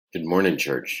Good morning,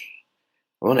 church.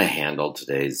 I want to handle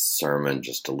today's sermon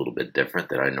just a little bit different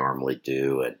than I normally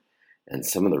do. And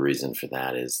some of the reason for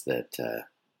that is that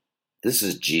this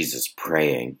is Jesus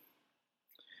praying.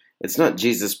 It's not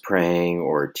Jesus praying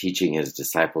or teaching his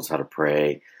disciples how to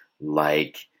pray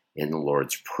like in the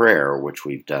Lord's Prayer, which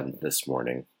we've done this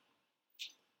morning.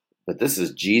 But this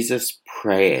is Jesus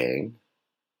praying,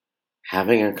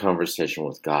 having a conversation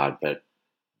with God, but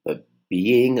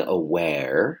being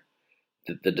aware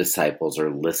that the disciples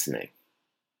are listening.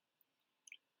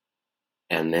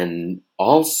 And then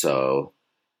also,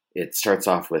 it starts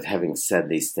off with having said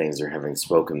these things or having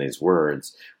spoken these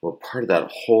words. Well, part of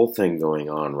that whole thing going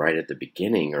on right at the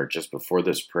beginning or just before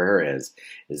this prayer is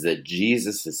that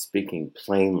Jesus is speaking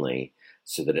plainly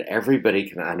so that everybody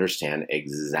can understand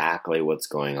exactly what's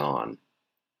going on.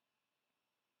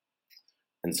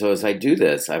 And so as I do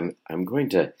this, I'm going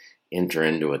to enter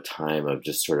into a time of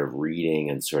just sort of reading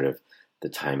and sort of the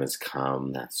time has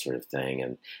come, that sort of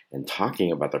thing, and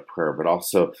talking about the prayer, but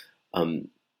also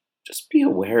just be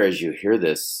aware as you hear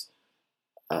this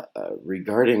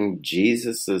regarding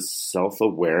Jesus'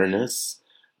 self-awareness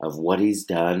of what he's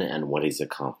done and what he's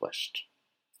accomplished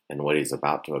and what he's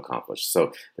about to accomplish.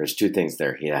 So there's two things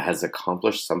there. He has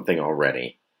accomplished something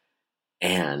already,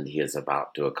 and he is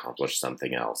about to accomplish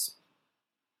something else.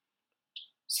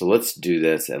 So let's do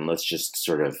this, and let's just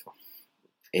sort of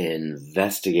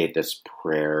investigate this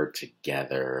prayer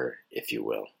together, if you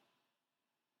will.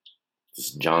 This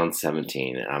is John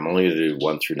 17, and I'm only going to do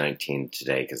 1 through 19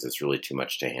 today because it's really too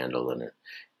much to handle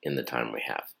in the time we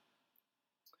have.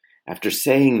 After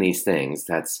saying these things,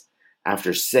 that's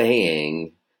after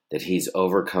saying that he's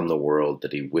overcome the world,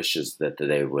 that he wishes that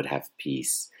they would have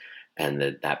peace, and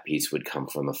that peace would come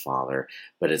from the Father.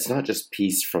 But it's not just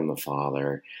peace from the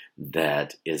Father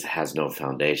that has no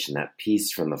foundation. That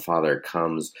peace from the Father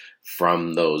comes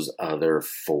from those other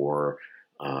four.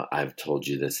 I've told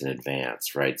you this in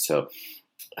advance, right? So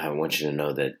I want you to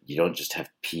know that you don't just have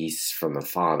peace from the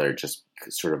Father just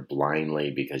sort of blindly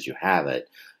because you have it.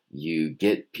 You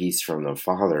get peace from the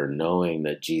Father knowing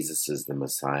that Jesus is the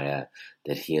Messiah,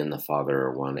 that he and the Father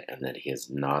are one, and that he has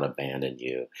not abandoned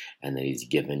you, and that he's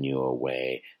given you a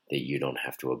way that you don't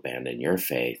have to abandon your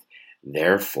faith.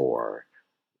 Therefore,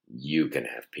 you can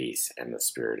have peace, and the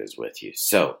Spirit is with you.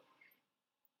 So,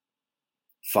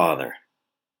 Father,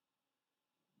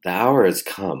 the hour has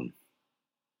come.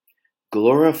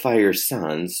 Glorify your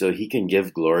Son so he can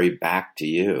give glory back to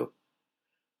you.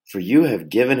 For you have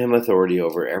given him authority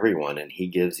over everyone, and he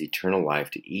gives eternal life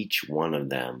to each one of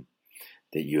them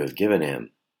that you have given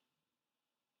him.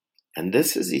 And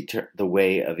this is the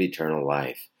way of eternal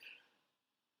life,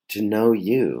 to know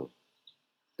you,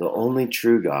 the only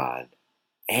true God,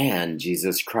 and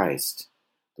Jesus Christ,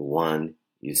 the one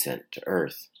you sent to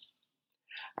earth.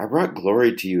 I brought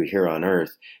glory to you here on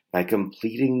earth by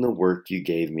completing the work you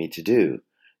gave me to do.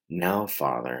 Now,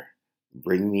 Father,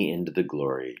 bring me into the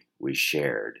glory we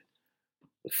shared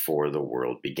before the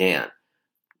world began.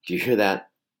 Do you hear that?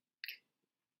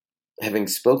 Having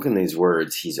spoken these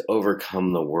words, he's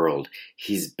overcome the world.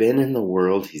 He's been in the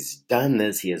world. He's done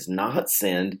this. He has not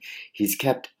sinned. He's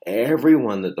kept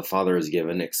everyone that the Father has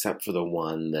given except for the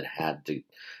one that had to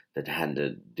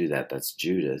do that. That's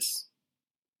Judas.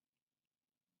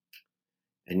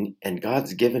 And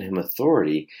God's given him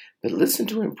authority, but listen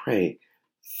to him pray.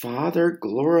 Father,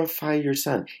 glorify your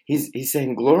Son. He's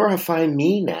saying, glorify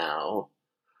me now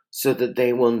so that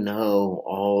they will know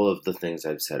all of the things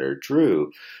I've said are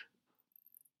true.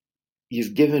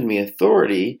 You've given me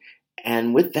authority,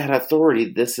 and with that authority,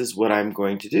 this is what I'm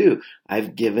going to do.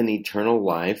 I've given eternal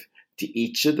life to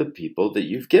each of the people that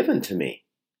you've given to me.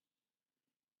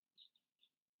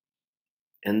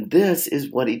 And this is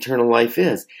what eternal life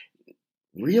is.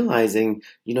 Realizing,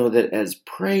 that as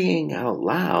praying out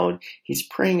loud, he's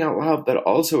praying out loud, but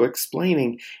also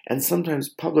explaining, and sometimes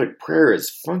public prayer is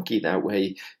funky that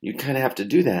way. You kind of have to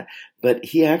do that. But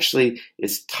he actually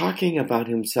is talking about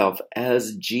himself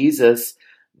as Jesus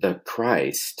the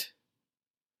Christ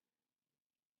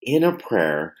in a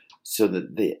prayer so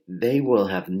that they will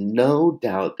have no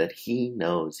doubt that he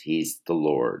knows he's the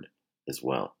Lord as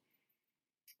well.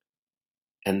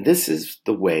 And this is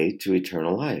the way to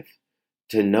eternal life.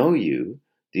 To know you,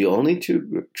 the only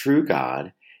true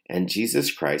God, and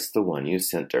Jesus Christ, the one you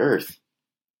sent to earth.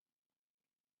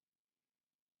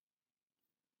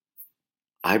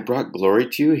 I brought glory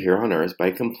to you here on earth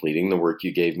by completing the work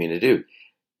you gave me to do.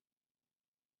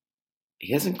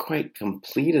 He hasn't quite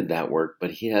completed that work,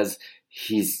 but he's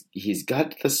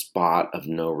got the spot of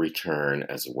no return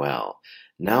as well.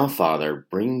 Now, Father,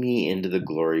 bring me into the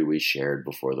glory we shared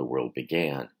before the world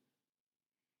began.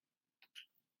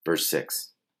 Verse 6.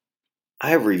 I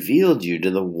have revealed you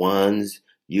to the ones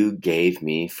you gave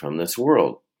me from this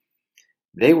world.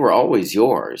 They were always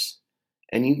yours,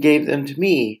 and you gave them to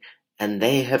me, and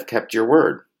they have kept your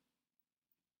word.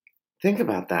 Think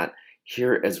about that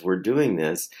here as we're doing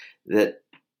this, that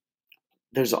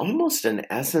there's almost an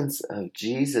essence of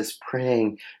Jesus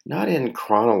praying not in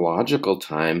chronological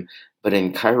time, but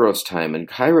in kairos time. And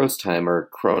kairos time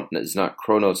is not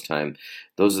chronos time.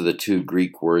 Those are the two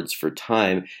Greek words for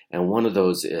time, and one of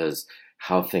those is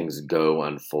how things go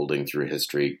unfolding through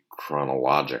history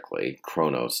chronologically,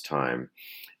 chronos time.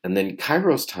 And then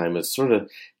kairos time is sort of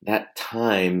that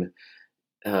time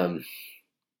um,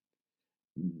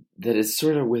 that is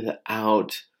sort of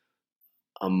without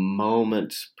a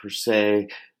moment per se.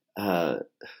 Uh,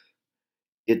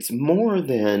 it's more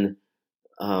than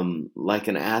like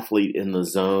an athlete in the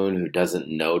zone who doesn't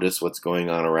notice what's going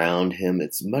on around him.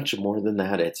 It's much more than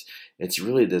that. It's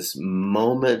really this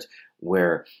moment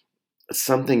where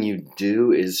something you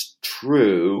do is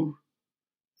true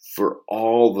for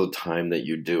all the time that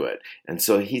you do it. And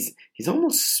so he's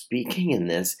almost speaking in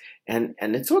this, and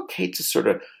it's okay to sort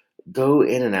of go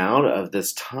in and out of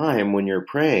this time when you're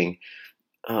praying.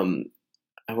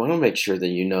 I want to make sure that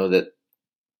you know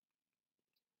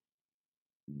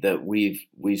that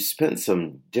we've spent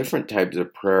some different types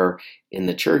of prayer in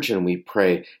the church, and we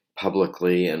pray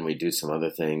publicly and we do some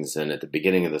other things. And at the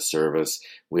beginning of the service,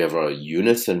 we have a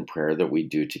unison prayer that we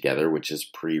do together, which is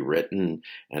pre-written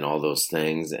and all those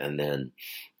things. And then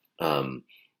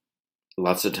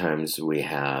lots of times we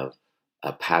have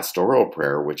a pastoral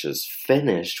prayer, which is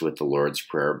finished with the Lord's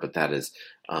Prayer, but that is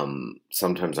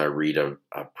sometimes I read a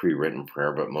pre-written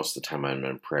prayer, but most of the time I'm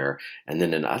in prayer. And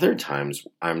then in other times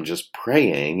I'm just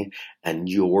praying and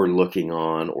you're looking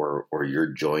on or you're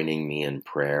joining me in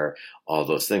prayer, all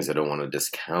those things. I don't want to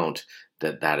discount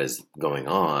that is going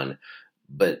on.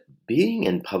 But being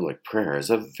in public prayer is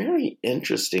a very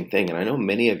interesting thing. And I know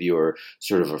many of you are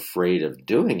sort of afraid of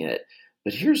doing it,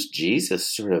 but here's Jesus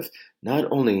sort of not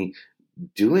only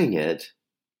doing it,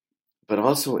 but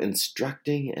also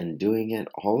instructing and doing it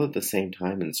all at the same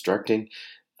time, instructing,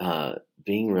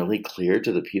 being really clear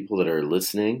to the people that are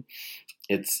listening.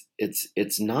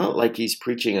 It's not like he's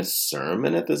preaching a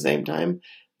sermon at the same time,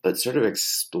 but sort of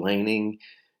explaining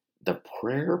the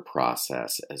prayer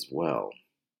process as well.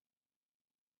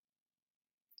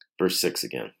 Verse 6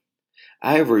 again.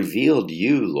 I have revealed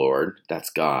you, Lord, that's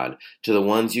God, to the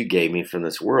ones you gave me from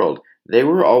this world. They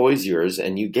were always yours,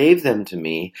 and you gave them to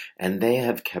me, and they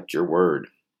have kept your word.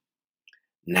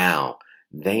 Now,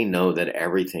 they know that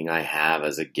everything I have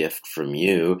is a gift from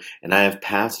you, and I have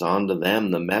passed on to them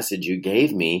the message you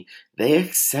gave me. They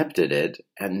accepted it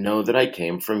and know that I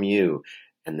came from you,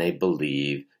 and they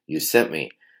believe you sent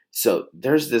me. So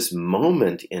there's this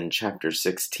moment in chapter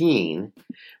 16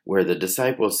 where the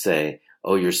disciples say,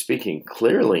 oh, you're speaking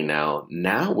clearly now.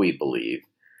 Now we believe.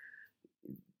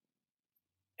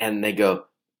 And they go,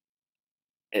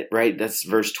 right? That's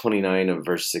verse 29 of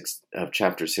verse 6 of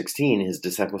chapter 16. His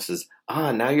disciple says,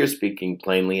 now you're speaking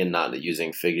plainly and not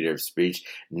using figurative speech.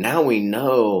 Now we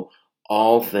know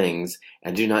all things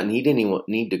and do not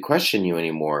need to question you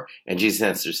anymore. And Jesus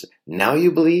answers, now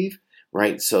you believe?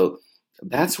 Right? So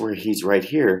that's where he's right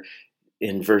here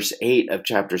in verse 8 of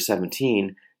chapter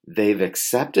 17. They've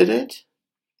accepted it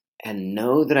and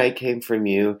know that I came from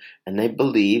you, and they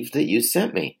believe that you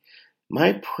sent me.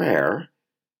 My prayer,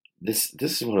 this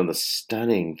is one of the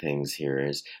stunning things here,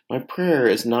 is my prayer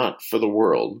is not for the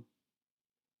world,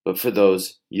 but for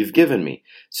those you've given me.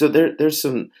 So there's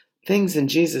some things in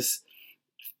Jesus.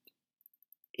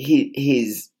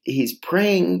 He's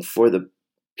praying for the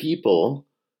people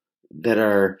that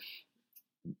are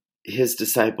his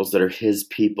disciples, that are his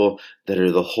people, that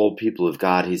are the whole people of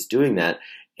God. He's doing that.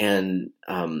 And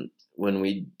when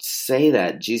we say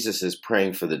that Jesus is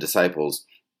praying for the disciples,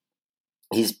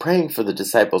 he's praying for the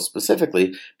disciples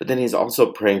specifically, but then he's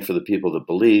also praying for the people that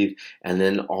believe, and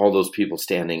then all those people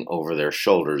standing over their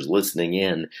shoulders, listening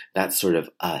in. That's sort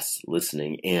of us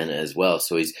listening in as well.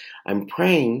 So I'm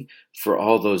praying for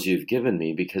all those you've given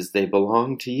me because they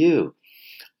belong to you.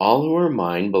 All who are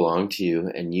mine belong to you,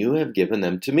 and you have given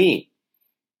them to me.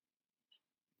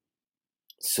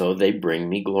 So they bring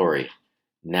me glory.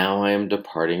 Now I am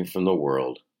departing from the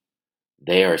world.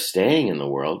 They are staying in the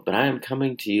world, but I am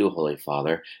coming to you, Holy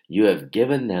Father. You have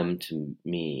given them to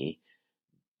me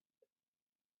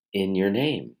in your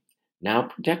name. Now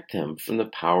protect them from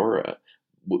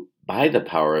by the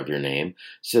power of your name,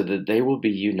 so that they will be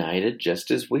united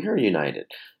just as we are united.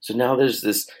 So now there's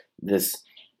this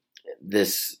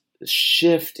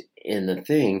shift in the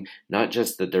thing, not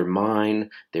just that they're mine,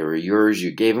 they were yours,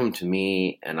 you gave them to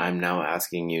me, and I'm now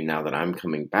asking you, now that I'm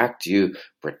coming back to you,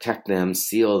 protect them,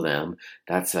 seal them.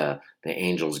 That's the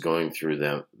angels going through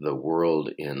the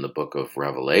world in the book of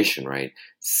Revelation, right?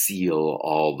 Seal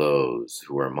all those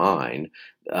who are mine,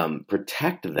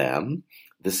 protect them.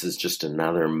 This is just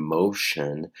another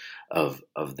motion of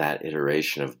that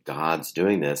iteration of God's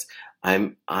doing this.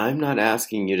 I'm not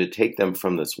asking you to take them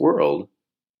from this world,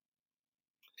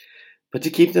 but to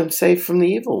keep them safe from the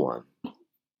evil one.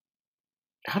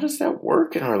 How does that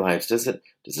work in our lives? Does it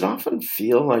often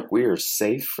feel like we are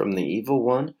safe from the evil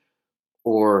one,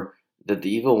 or that the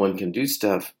evil one can do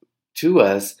stuff to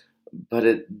us, but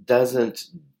it doesn't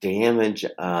damage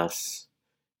us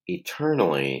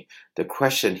eternally? The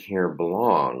question here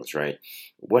belongs, right?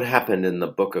 What happened in the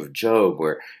book of Job,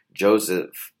 where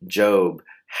Job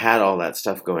had all that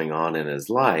stuff going on in his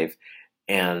life,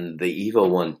 and the evil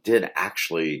one did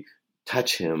actually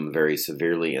touch him very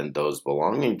severely and those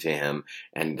belonging to him,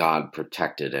 and God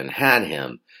protected and had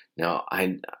him. Now,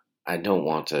 I don't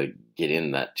want to get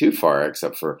in that too far,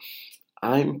 except for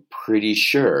I'm pretty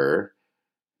sure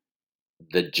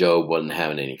that Job wasn't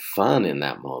having any fun in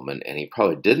that moment, and he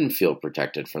probably didn't feel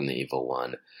protected from the evil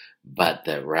one, but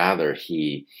that rather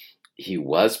he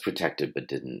was protected but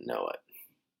didn't know it,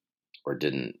 or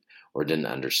didn't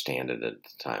understand it at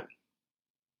the time.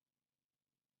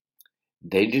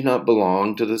 They do not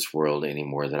belong to this world any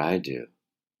more than I do.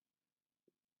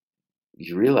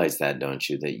 You realize that, don't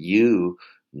you? That you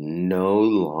no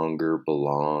longer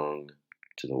belong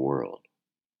to the world.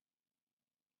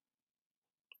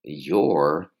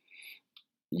 Your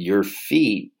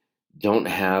feet don't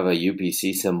have a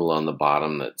UPC symbol on the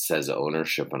bottom that says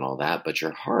ownership and all that, but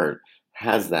your heart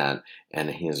has that,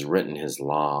 and he has written his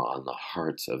law on the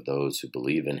hearts of those who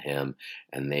believe in him,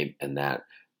 and that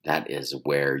is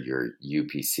where your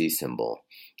UPC symbol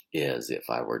is. If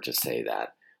I were to say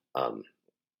that, I'm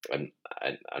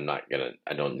not gonna.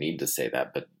 I don't need to say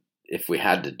that, but if we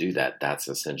had to do that, that's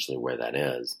essentially where that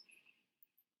is.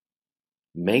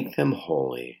 Make them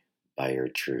holy by your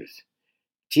truth.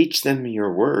 Teach them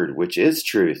your word, which is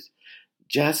truth.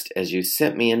 Just as you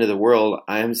sent me into the world,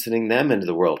 I am sending them into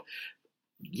the world.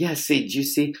 Yes, do you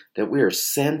see that we are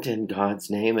sent in God's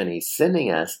name, and he's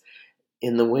sending us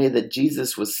in the way that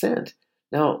Jesus was sent?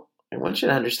 Now, I want you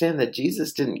to understand that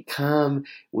Jesus didn't come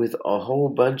with a whole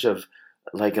bunch of,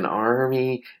 like, an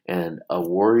army and a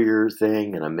warrior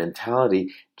thing and a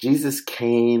mentality. Jesus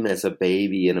came as a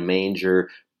baby in a manger,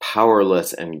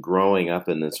 powerless and growing up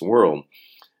in this world.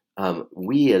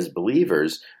 We as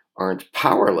believers aren't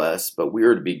powerless, but we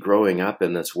are to be growing up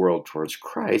in this world towards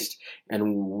Christ,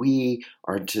 and we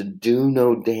are to do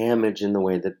no damage in the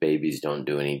way that babies don't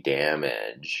do any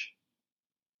damage.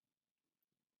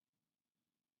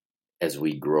 As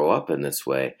we grow up in this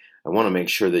way, I want to make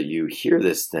sure that you hear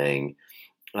this thing.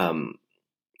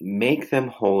 Make them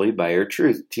holy by your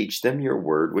truth. Teach them your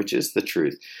word, which is the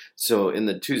truth. So in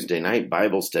the Tuesday night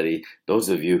Bible study, those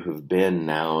of you who've been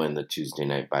now in the Tuesday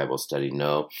night Bible study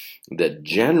know that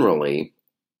generally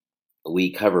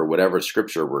we cover whatever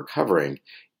scripture we're covering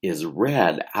is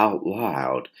read out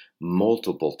loud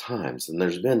multiple times. And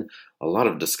there's been a lot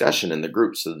of discussion in the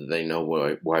group so that they know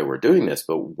why we're doing this.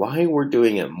 But why we're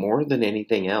doing it more than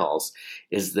anything else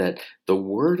is that the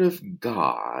Word of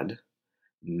God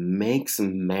makes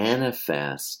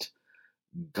manifest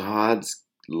God's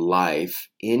life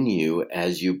in you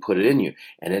as you put it in you.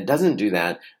 And it doesn't do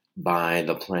that by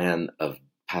the plan of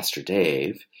Pastor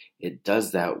Dave. It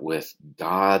does that with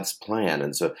God's plan.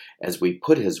 And so as we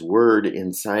put his word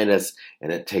inside us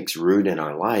and it takes root in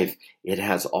our life, it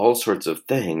has all sorts of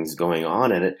things going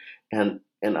on in it. And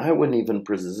I wouldn't even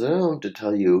presume to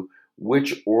tell you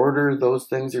which order those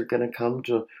things are going to come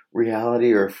to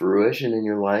reality or fruition in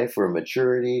your life or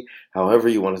maturity, however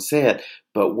you want to say it.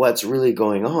 But what's really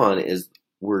going on is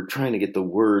we're trying to get the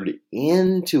word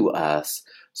into us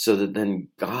so that then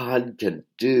God can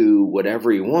do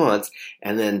whatever he wants,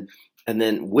 and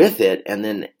then with it, and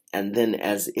then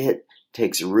as it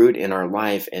takes root in our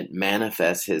life, it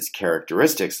manifests his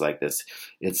characteristics like this.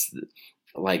 It's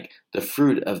like the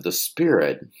fruit of the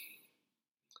Spirit.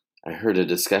 I heard a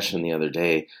discussion the other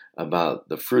day about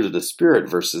the fruit of the Spirit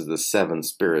versus the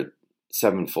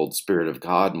sevenfold Spirit of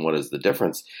God, and what is the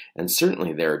difference. And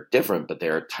certainly they're different, but they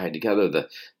are tied together.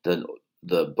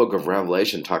 The book of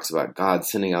Revelation talks about God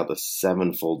sending out the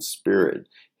sevenfold Spirit,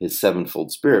 his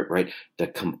sevenfold Spirit, right? The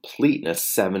completeness,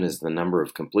 7 is the number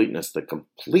of completeness, the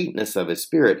completeness of his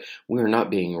Spirit. We are not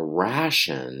being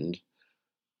rationed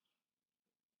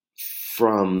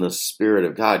from the Spirit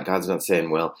of God. God's not saying,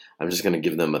 well, I'm just going to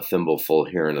give them a thimbleful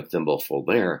here and a thimbleful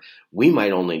there. We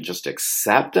might only just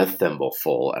accept a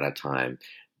thimbleful at a time,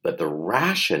 but the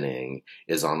rationing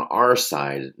is on our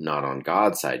side, not on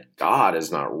God's side. God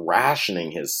is not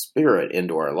rationing his Spirit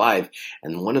into our life.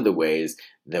 And one of the ways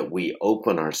that we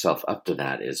open ourselves up to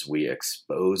that is we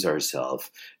expose ourselves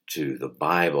to the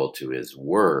Bible, to his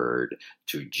word,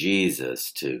 to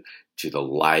Jesus, to the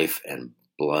life and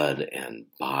blood and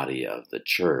body of the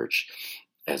church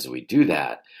as we do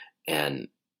that. And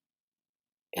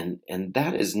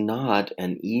that is not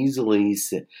an easily,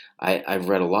 I've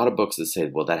read a lot of books that say,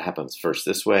 well, that happens first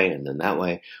this way and then that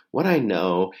way. What I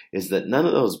know is that none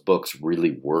of those books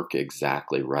really work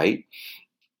exactly right.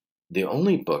 The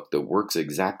only book that works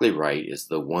exactly right is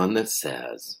the one that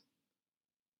says,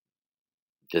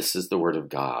 this is the word of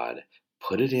God,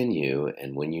 put it in you,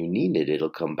 and when you need it,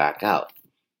 it'll come back out.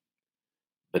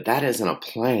 But that isn't a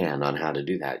plan on how to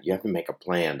do that. You have to make a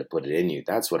plan to put it in you.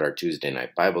 That's what our Tuesday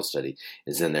night Bible study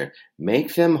is in there.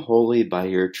 Make them holy by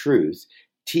your truth.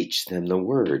 Teach them the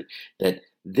word. That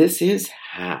this is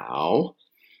how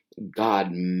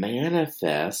God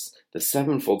manifests, the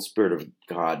sevenfold Spirit of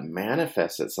God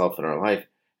manifests itself in our life.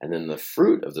 And then the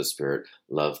fruit of the Spirit,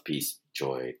 love, peace,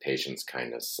 joy, patience,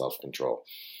 kindness, self-control.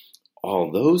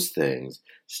 All those things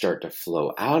start to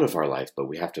flow out of our life, but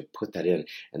we have to put that in.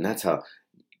 And that's how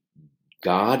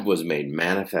God was made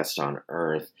manifest on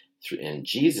earth in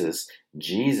Jesus.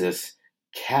 Jesus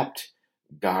kept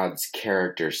God's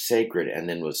character sacred and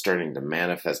then was starting to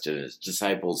manifest in his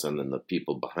disciples and then the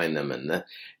people behind them. And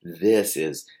this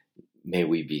is, may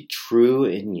we be true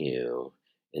in you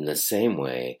in the same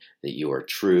way that you are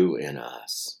true in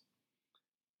us.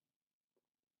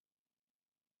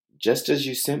 Just as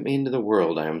you sent me into the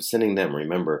world, I am sending them.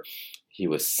 Remember, he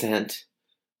was sent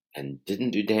and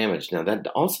didn't do damage. Now, that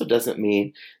also doesn't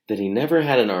mean that he never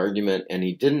had an argument and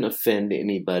he didn't offend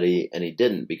anybody, and he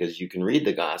didn't, because you can read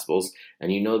the Gospels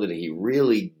and you know that he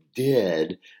really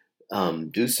did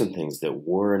do some things that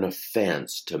were an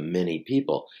offense to many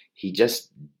people. He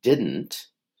just didn't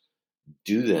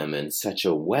do them in such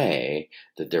a way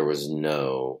that there was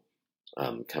no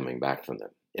coming back from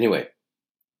them. Anyway,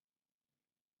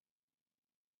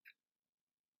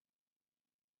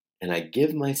 and I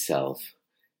give myself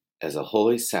as a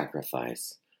holy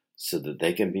sacrifice so that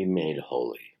they can be made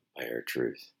holy by our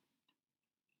truth.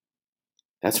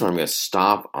 That's where I'm going to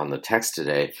stop on the text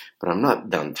today, but I'm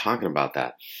not done talking about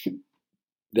that.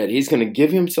 That he's going to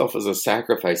give himself as a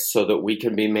sacrifice so that we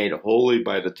can be made holy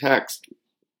by the text.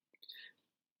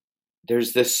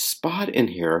 There's this spot in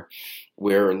here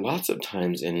where lots of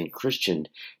times in Christian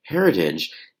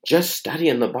heritage, just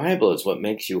studying the Bible is what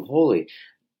makes you holy.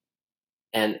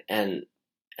 And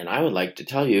I would like to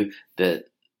tell you that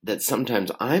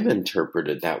sometimes I'm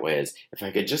interpreted that way, as if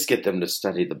I could just get them to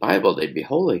study the Bible, they'd be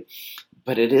holy.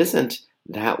 But it isn't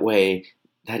that way.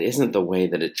 That isn't the way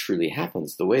that it truly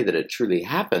happens. The way that it truly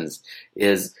happens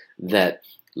is that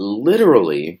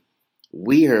literally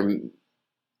we are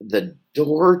the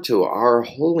door to our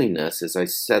holiness, as I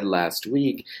said last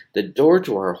week, the door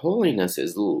to our holiness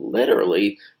is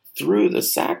literally through the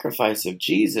sacrifice of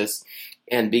Jesus.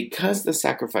 And because the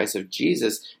sacrifice of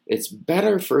Jesus, it's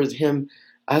better for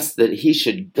us that he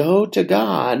should go to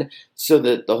God so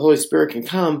that the Holy Spirit can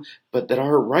come, but that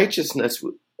our righteousness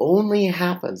only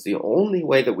happens. The only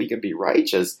way that we can be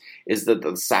righteous is that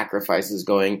the sacrifice is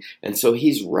going. And so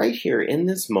he's right here in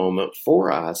this moment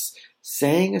for us,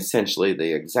 saying essentially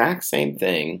the exact same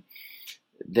thing,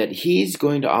 that he's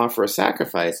going to offer a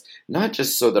sacrifice, not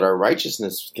just so that our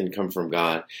righteousness can come from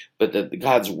God, but that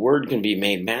God's word can be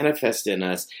made manifest in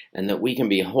us, and that we can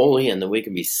be holy, and that we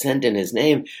can be sent in his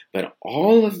name. But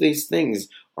all of these things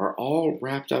are all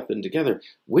wrapped up in together.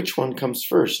 Which one comes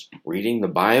first? Reading the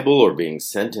Bible or being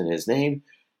sent in his name?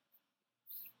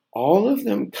 All of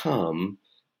them come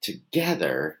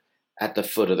together at the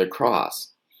foot of the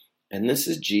cross. And this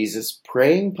is Jesus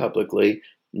praying publicly,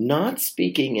 not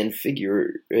speaking in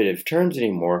figurative terms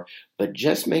anymore, but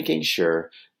just making sure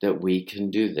that we can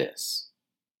do this.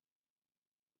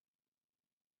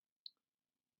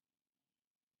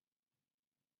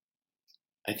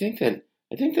 I think that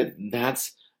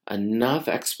that's enough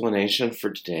explanation for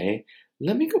today.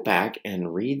 Let me go back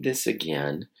and read this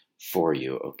again for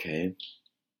you, okay?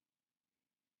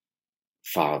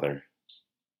 Father,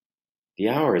 the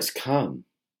hour has come.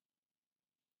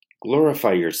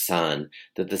 Glorify your Son,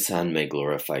 that the Son may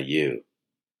glorify you.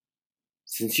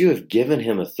 Since you have given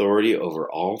him authority over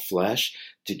all flesh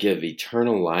to give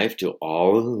eternal life to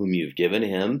all whom you've given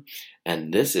him,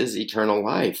 and this is eternal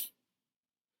life,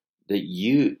 that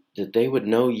that they would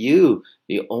know you,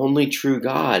 the only true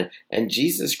God, and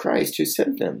Jesus Christ who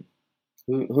sent them,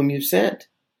 whom you sent.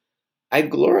 I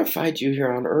glorified you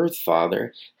here on earth,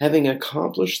 Father, having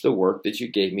accomplished the work that you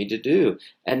gave me to do.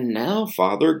 And now,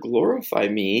 Father, glorify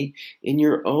me in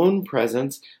your own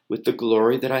presence with the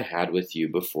glory that I had with you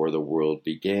before the world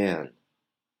began.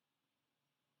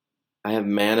 I have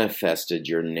manifested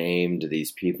your name to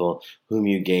these people whom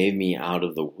you gave me out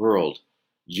of the world.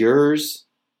 Yours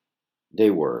they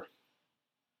were.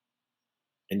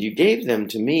 And you gave them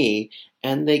to me,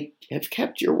 and they have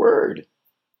kept your word.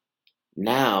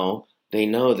 Now they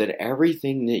know that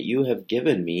everything that you have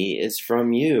given me is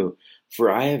from you, for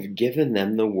I have given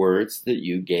them the words that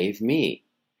you gave me.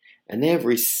 And they have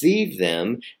received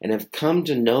them and have come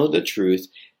to know the truth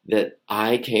that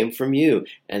I came from you,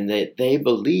 and that they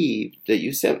believe that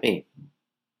you sent me.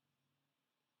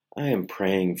 I am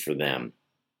praying for them.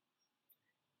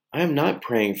 I am not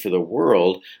praying for the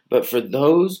world, but for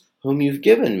those whom you've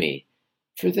given me,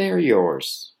 for they are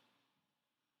yours.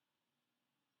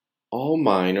 All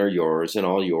mine are yours, and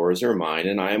all yours are mine,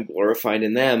 and I am glorified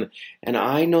in them. And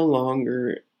I am no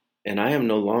longer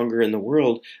in the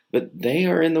world, but they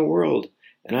are in the world.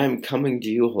 And I am coming to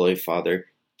you, Holy Father.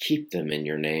 Keep them in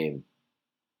your name,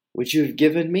 which you have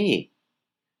given me,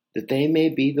 that they may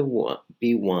be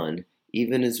one,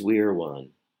 even as we are one.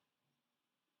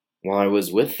 While I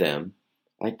was with them,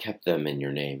 I kept them in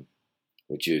your name,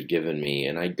 which you have given me,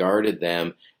 and I guarded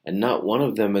them, and not one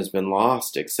of them has been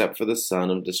lost except for the son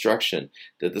of destruction,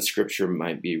 that the scripture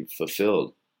might be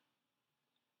fulfilled.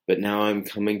 But now I am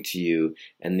coming to you,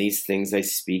 and these things I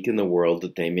speak in the world,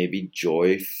 that they may be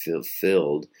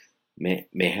joy-fulfilled,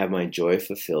 may have my joy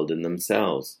fulfilled in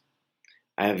themselves.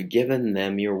 I have given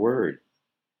them your word,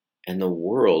 and the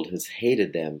world has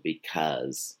hated them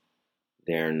because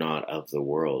they are not of the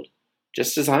world,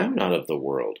 just as I am not of the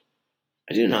world.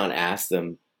 I do not ask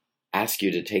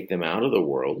you to take them out of the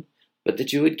world, but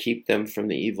that you would keep them from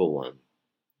the evil one.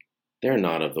 They are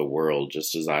not of the world,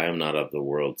 just as I am not of the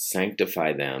world.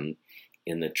 Sanctify them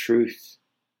in the truth.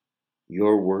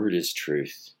 Your word is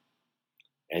truth.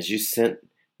 As you sent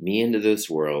me into this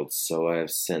world, so I have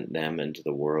sent them into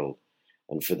the world.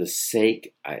 And for their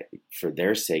sake, I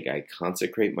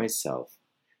consecrate myself,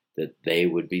 that they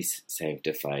would be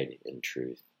sanctified in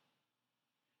truth.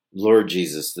 Lord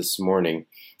Jesus, this morning,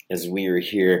 as we are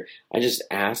here, I just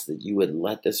ask that you would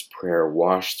let this prayer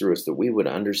wash through us, that we would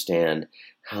understand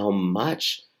how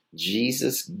much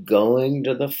Jesus going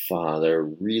to the Father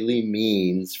really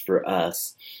means for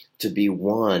us to be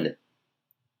one,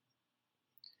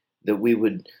 that we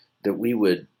would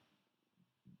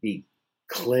be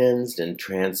cleansed and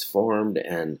transformed,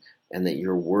 and that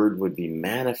your word would be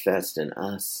manifest in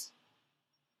us,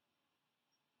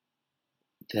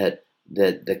 that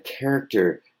the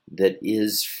character that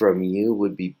is from you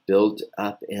would be built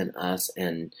up in us,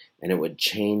 and it would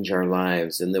change our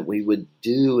lives, and that we would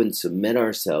do and submit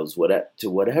ourselves to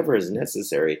whatever is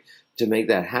necessary to make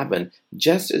that happen,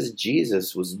 just as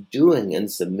Jesus was doing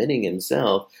and submitting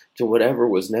himself to whatever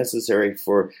was necessary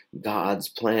for God's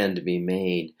plan to be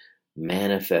made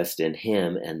manifest in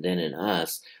him and then in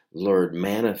us. Lord,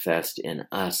 manifest in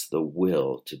us the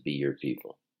will to be your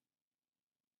people.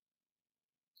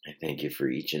 I thank you for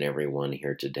each and every one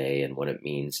here today and what it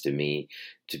means to me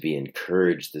to be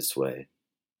encouraged this way.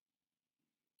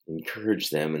 Encourage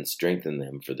them and strengthen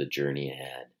them for the journey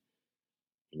ahead.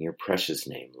 In your precious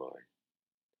name, Lord.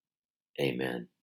 Amen.